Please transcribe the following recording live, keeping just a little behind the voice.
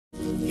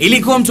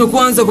Ili kuwa mtu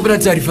kwanza kupata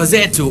taarifa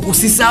zetu,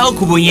 usisahau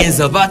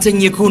kubonyeza button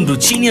nyekundu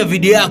chini ya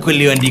video yako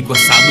iliyoandikwa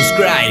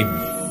subscribe.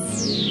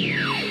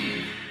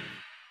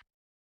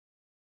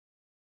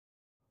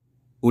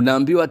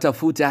 Unaambiwa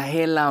tafuta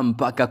hela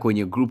mpaka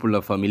kwenye grupu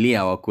la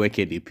familia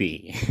wakuweke DP.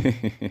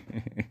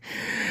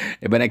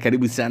 Bana,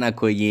 karibu sana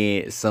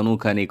kwenye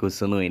Sanuka ni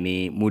kusanue.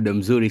 Ni muda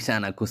mzuri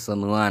sana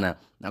kusanuana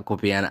na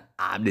kupeana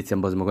updates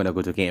ambazo zimekwenda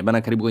kutokea.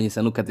 Bana, karibu kwenye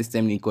Sanuka. This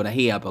time niko na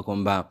hii hapa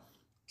kwamba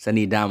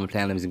Sani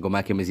Diamond ngoma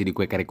yake imezidi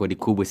kuweka rekodi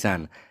kubwa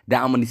sana.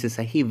 Diamond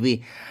sasa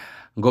hivi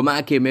ngoma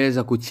yake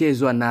imeweza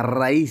kuchezwa na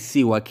Rais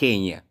wa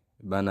Kenya.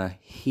 Bana,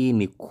 hii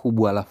ni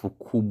kubwa alafu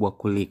kubwa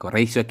kuliko.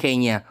 Rais wa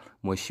Kenya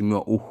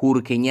Mheshimiwa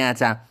Uhuru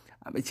Kenyatta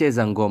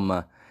amecheza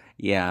ngoma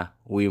ya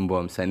wimbo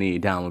wa msanii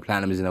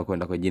Diamond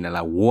zinakwenda kwa jina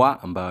la Waah,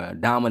 ambayo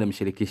Diamond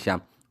ameshirikisha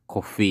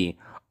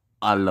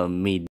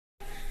Milioni.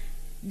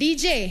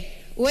 DJ,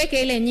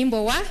 uweke ile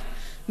nyimbo wa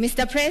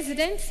Mr.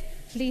 President,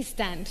 please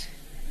stand.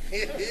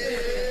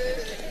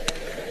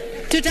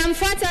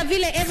 Tutamfuata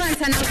vile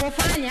Evans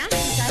anapofanya.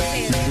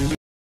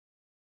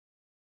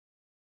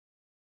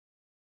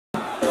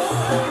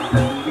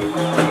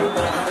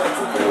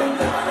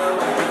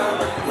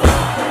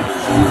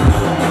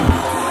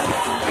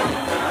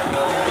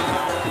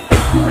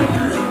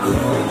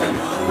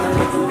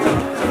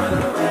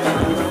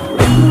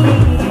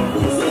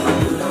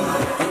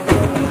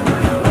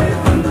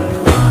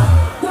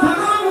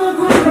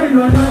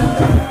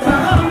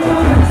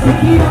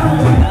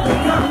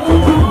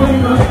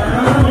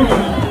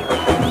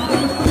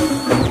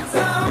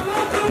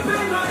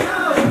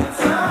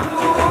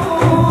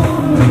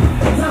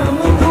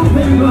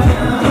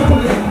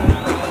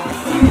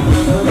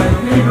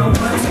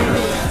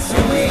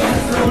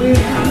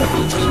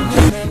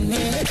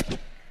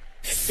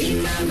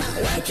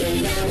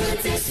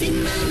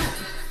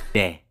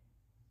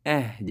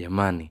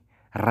 Jamani,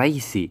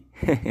 Rais.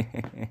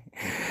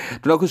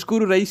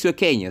 Tunakushukuru Rais wa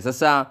Kenya.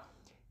 Sasa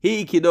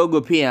hii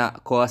kidogo pia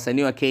kwa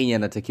wasanii wa Kenya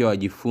natakiwa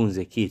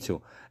wajifunze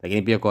kitu,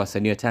 lakini pia kwa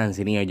wasanii wa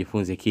Tanzania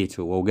wajifunze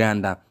kitu, wa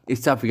Uganda,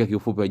 East Africa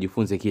kiufupi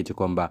wajifunze kitu,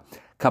 kwamba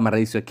kama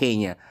Rais wa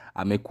Kenya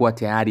amekuwa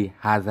tayari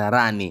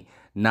hadharani.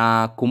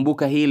 Na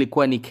kumbuka hii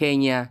ilikuwa ni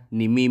Kenya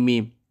ni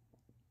mimi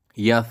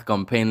Youth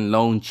Campaign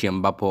Launch,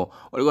 ambapo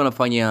walikuwa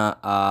wanafanya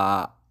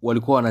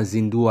walikuwa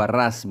wanazindua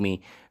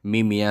rasmi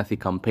Mimi Youth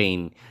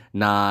Campaign.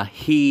 Na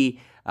hii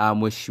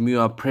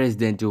Mheshimiwa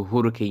President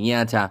Uhuru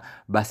Kenyatta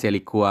basi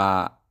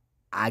alikuwa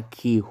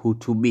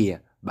akihutubia.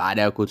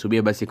 Baada ya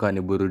kuhutubia basi kwa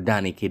ni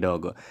burudani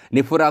kidogo.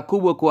 Ni furaha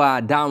kubwa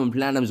kwa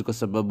Diamond kwa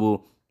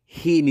sababu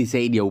hii ni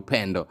zaidi ya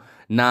upendo,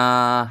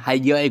 na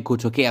haijawahi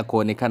kutokea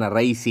kuonekana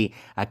Rais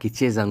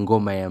akicheza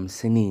ngoma ya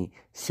msanii.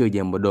 Sio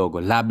jambo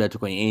dogo. Labda tu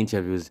kwenye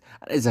interviews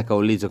anaweza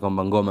kaulizwa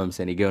kwamba ngoma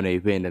msanii gani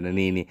unaipenda na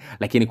nini,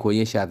 lakini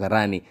kuonyesha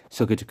hadharani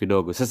sio kitu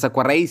kidogo. Sasa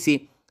kwa Rais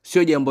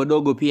sio jambo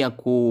dogo pia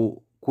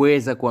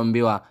kuweza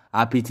kuambiwa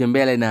apite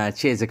mbele na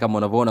acheze kama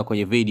unavyoona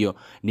kwenye video.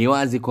 Ni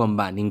wazi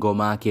kwamba ni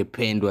ngoma yake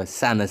pendwa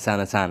sana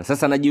sana sana.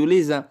 Sasa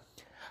najiuliza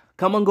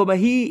kama ngoma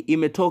hii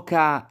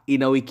imetoka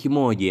ina wiki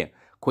moja,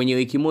 kwenye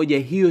wiki moja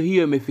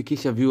hiyo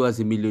imefikisha viewers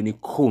milioni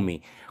 10.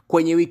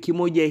 Kwenye wiki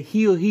moja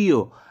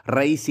hiyo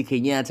Rais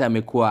Kenyatta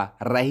amekuwa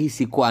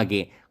rahisi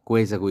kwake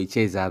kuweza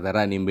kuicheza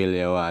hadharani mbele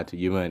ya watu.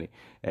 Jamani,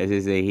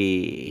 sasa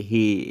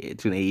hii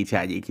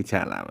tunahitaji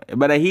kitaalamu.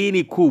 Bana, hii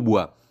ni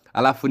kubwa,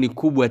 alafu ni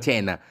kubwa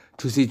tena.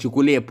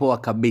 Tusichukulie poa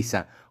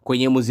kabisa.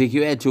 Kwenye muziki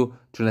wetu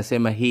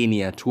tunasema hii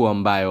ni hatua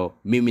ambayo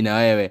mimi na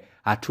wewe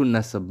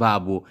hatuna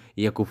sababu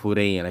ya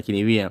kufurahia,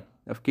 lakini pia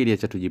nafikiri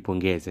acha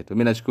tujipongeze tu.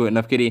 Mimi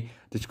nafikiri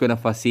tuchukue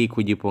nafasi hii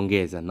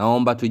kujipongeza.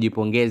 Naomba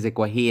tujipongeze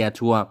kwa hii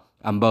hatua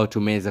ambao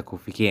tumeweza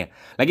kufikia.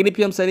 Lakini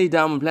pia msanii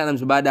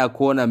Diamond baada ya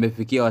kuona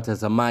amefikia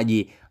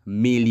watazamaji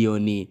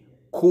milioni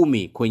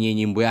 10 kwenye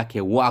nyimbo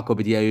yake Waah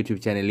kupitia YouTube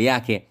channel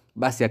yake,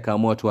 basi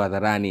akaamua tu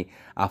hadharani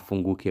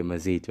afunguke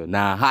mazito.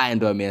 Na haya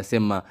ndio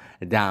ameyasema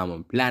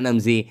Diamond.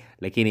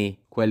 Lakini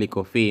kweli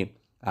Kofi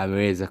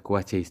ameweza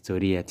kuacha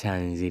historia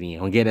Tanzania.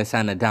 Hongera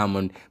sana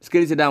Diamond.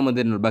 Sikiliza Diamond,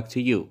 then we'll back to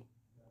you.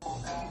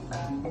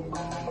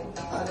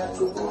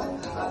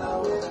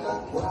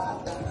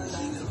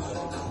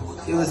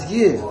 It was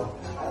good.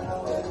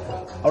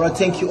 Alright,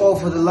 thank you all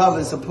for the love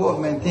and support,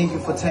 man. Thank you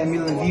for 10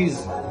 million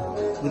views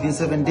within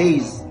 7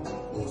 days.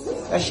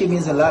 That shit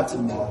means a lot to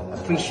me. I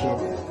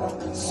appreciate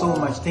it so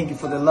much. Thank you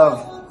for the love.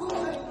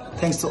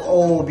 Thanks to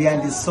all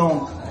behind this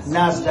song.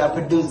 Nazda,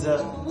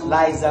 producer.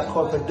 Liza,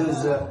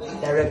 co-producer.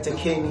 Director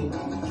Kenny.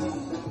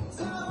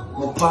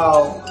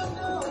 Mopao.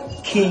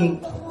 King.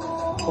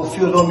 Kofi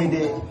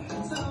Olomide.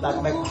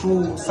 Like my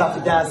crew,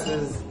 Safi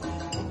dancers.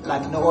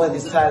 Like no other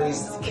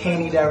stylists.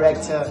 Kenny,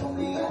 director.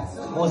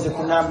 Mose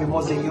Kunami,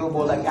 Mose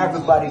Yobo. Like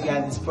everybody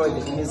behind this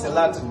project. It means a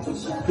lot to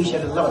me.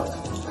 Appreciate it a lot.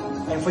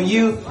 And for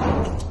you,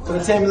 for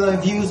the 10 million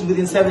views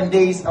within 7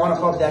 days, I want to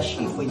pop that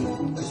shit for you.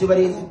 You see what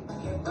it is?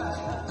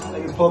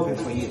 Let me pop it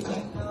for you.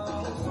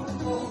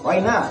 Why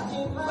not?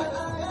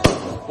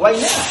 Why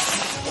not?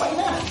 Why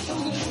not?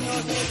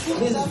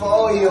 This is for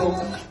all you.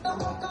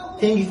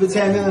 Thank you for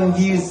 10 million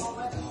views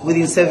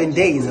within 7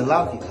 days. I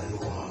love you.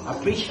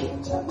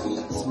 appreciate.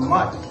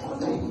 Smart.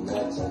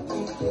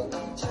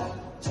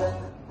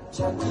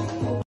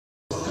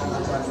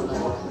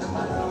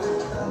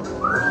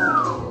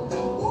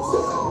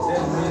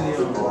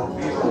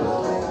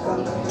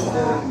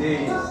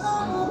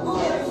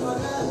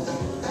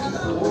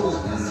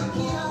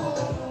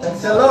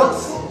 Thanks a lot.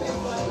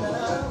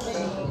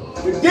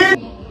 We did.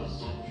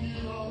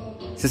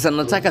 Sasa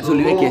nataka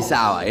tuliweke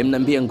sawa.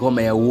 Mnaambia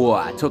ngoma ya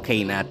Waah toka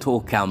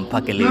inatoka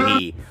mpaka leo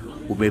hii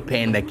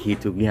umependa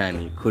kitu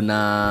gani?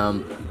 Kuna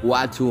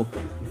watu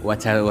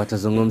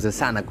watazungumza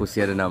sana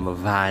kuhusiana na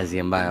mavazi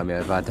ambayo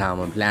amevaa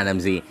Diamond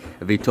Platnumz,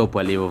 vitopo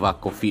alivyovaa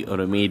Koffi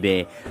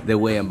Olomide, the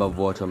way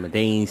ambavyo watu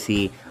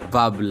wamedansi,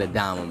 vibe la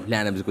Diamond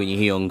Platnumz kwenye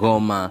hiyo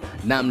ngoma,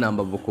 namna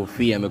ambavyo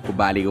Koffi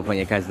amekubali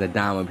kufanya kazi na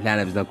Diamond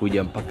Platnumz na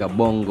kuja mpaka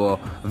Bongo,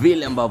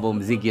 vile ambavyo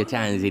muziki wa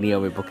Tanzania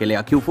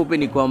umepokelewa. Kiufupi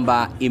ni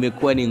kwamba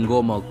imekuwa ni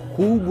ngoma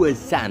kubwa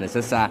sana.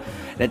 Sasa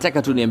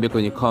nataka tu niambie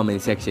kwenye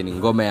comment section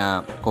ngoma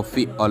ya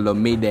Koffi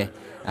Olomide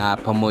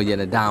pamoja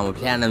na Diamond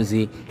Platnumz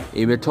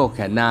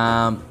imetoka,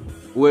 na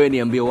wewe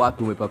niambie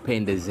wapi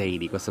umepapenda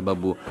zaidi, kwa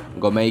sababu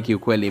ngoma hii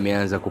ukweli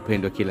imeanza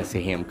kupendwa kila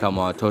sehemu.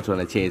 Kama watoto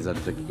wanacheza,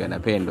 watoto kika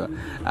napendwa,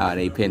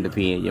 naipenda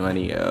pia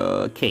jamani.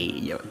 Okay,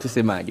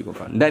 tusemaje kwa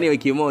mfano ndani ya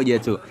wiki moja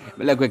tu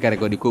bila kuweka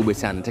rekodi kubwa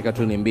sana. Nataka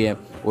tu niambie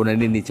una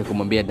nini cha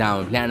kumwambia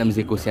Diamond Platnumz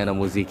kuhusiana na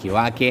muziki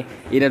wake,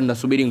 ila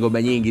tunasubiri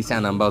ngoma nyingi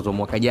sana ambazo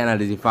mwaka jana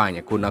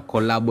alizifanya. Kuna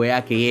collab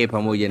yake yeye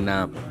pamoja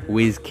na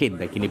Wizkid,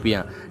 lakini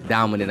pia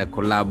Diamond na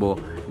collab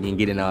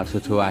nyingine na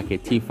watoto wake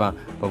Tifa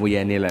pamoja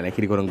na Nela,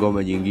 lakini kuna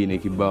ngoma nyingine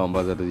kibao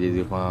ambazo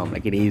hatujazifahamu,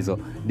 lakini hizo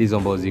ndizo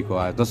ambazo ziko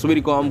wazi.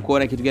 Tunasubiri kwa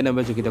kuona kitu gani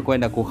ambacho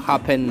kitakwenda ku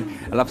happen,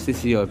 alafu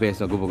sisi wa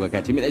pesa nguvu kwa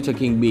kati. Mimi naitwa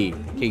King B,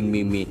 King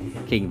Mimi,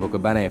 King Boko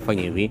bana.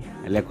 Yafanya hivi,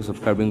 endelea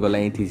kusubscribe Bingo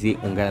Line TZ,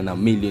 ungana na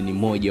milioni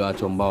 1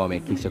 watu ambao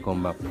wamehakikisha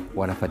kwamba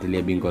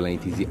wanafuatilia Bingo Line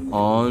TZ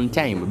on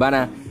time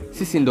bana.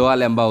 Sisi ndo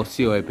wale ambao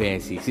sio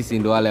wepesi, sisi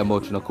ndo wale ambao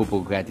tunakupa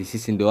wakati,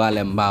 sisi ndo wale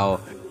ambao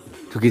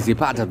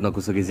tukizipata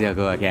tunakusogezea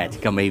kwa wakati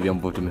kama hivi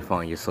ambavyo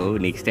tumefanya. So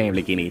next time,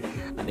 lakini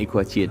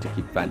nikuachie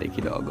tukipande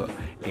kidogo.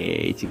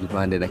 Hichi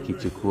kipande na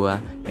kichukua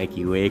na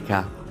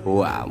kiweka.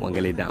 Waah,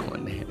 mwangalie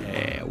Diamond.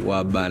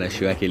 Waah bana,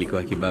 show yake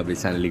ilikuwa kibabe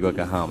sana, ilikuwa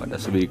kahama.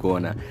 Tasubiri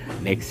kuona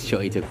next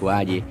show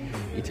itakuwaje.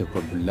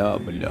 Itakuwa bla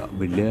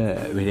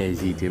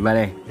ziti.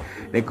 Bale,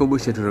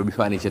 nikumbushe tu Robi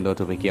Furniture ndio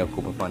tupekea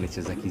kukupa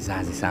furniture za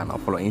kizazi sana.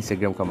 Follow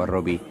Instagram kama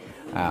Robi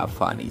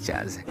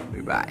Furnitures.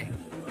 Bye bye.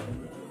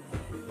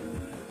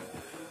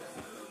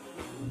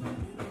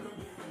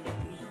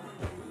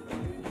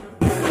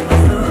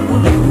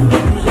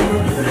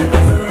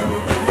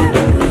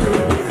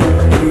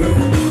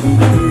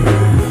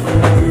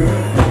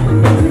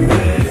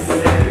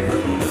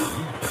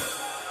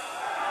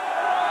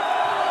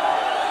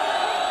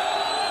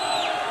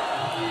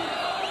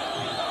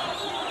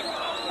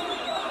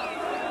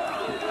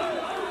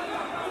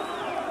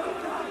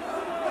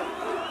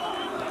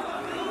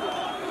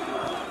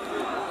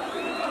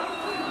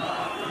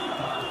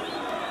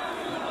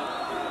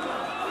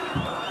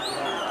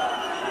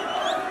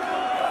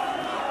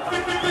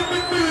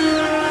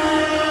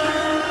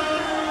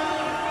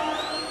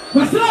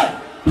 What's up?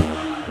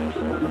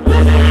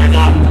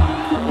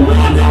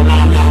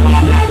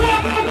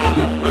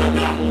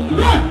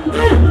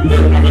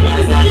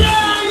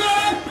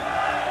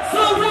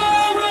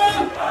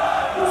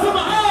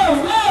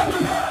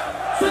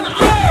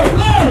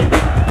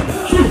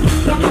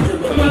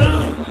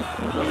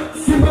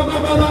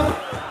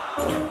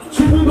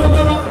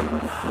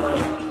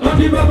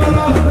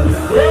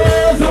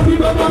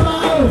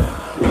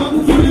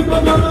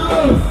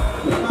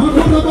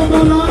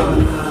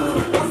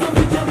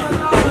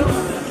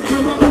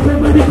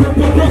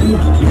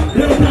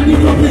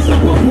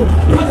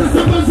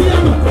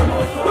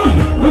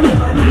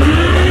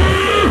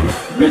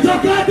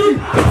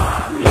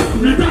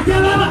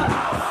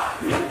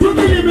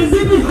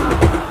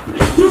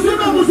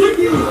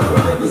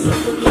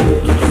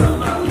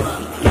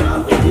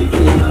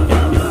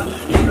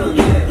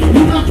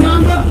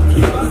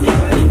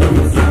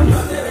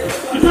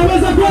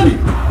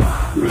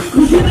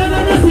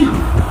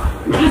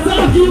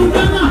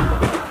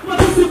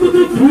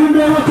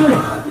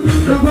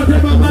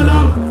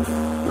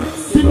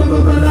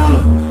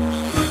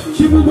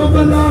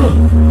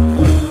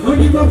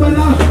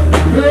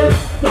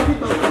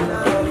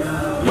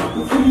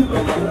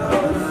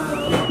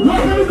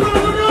 Welcome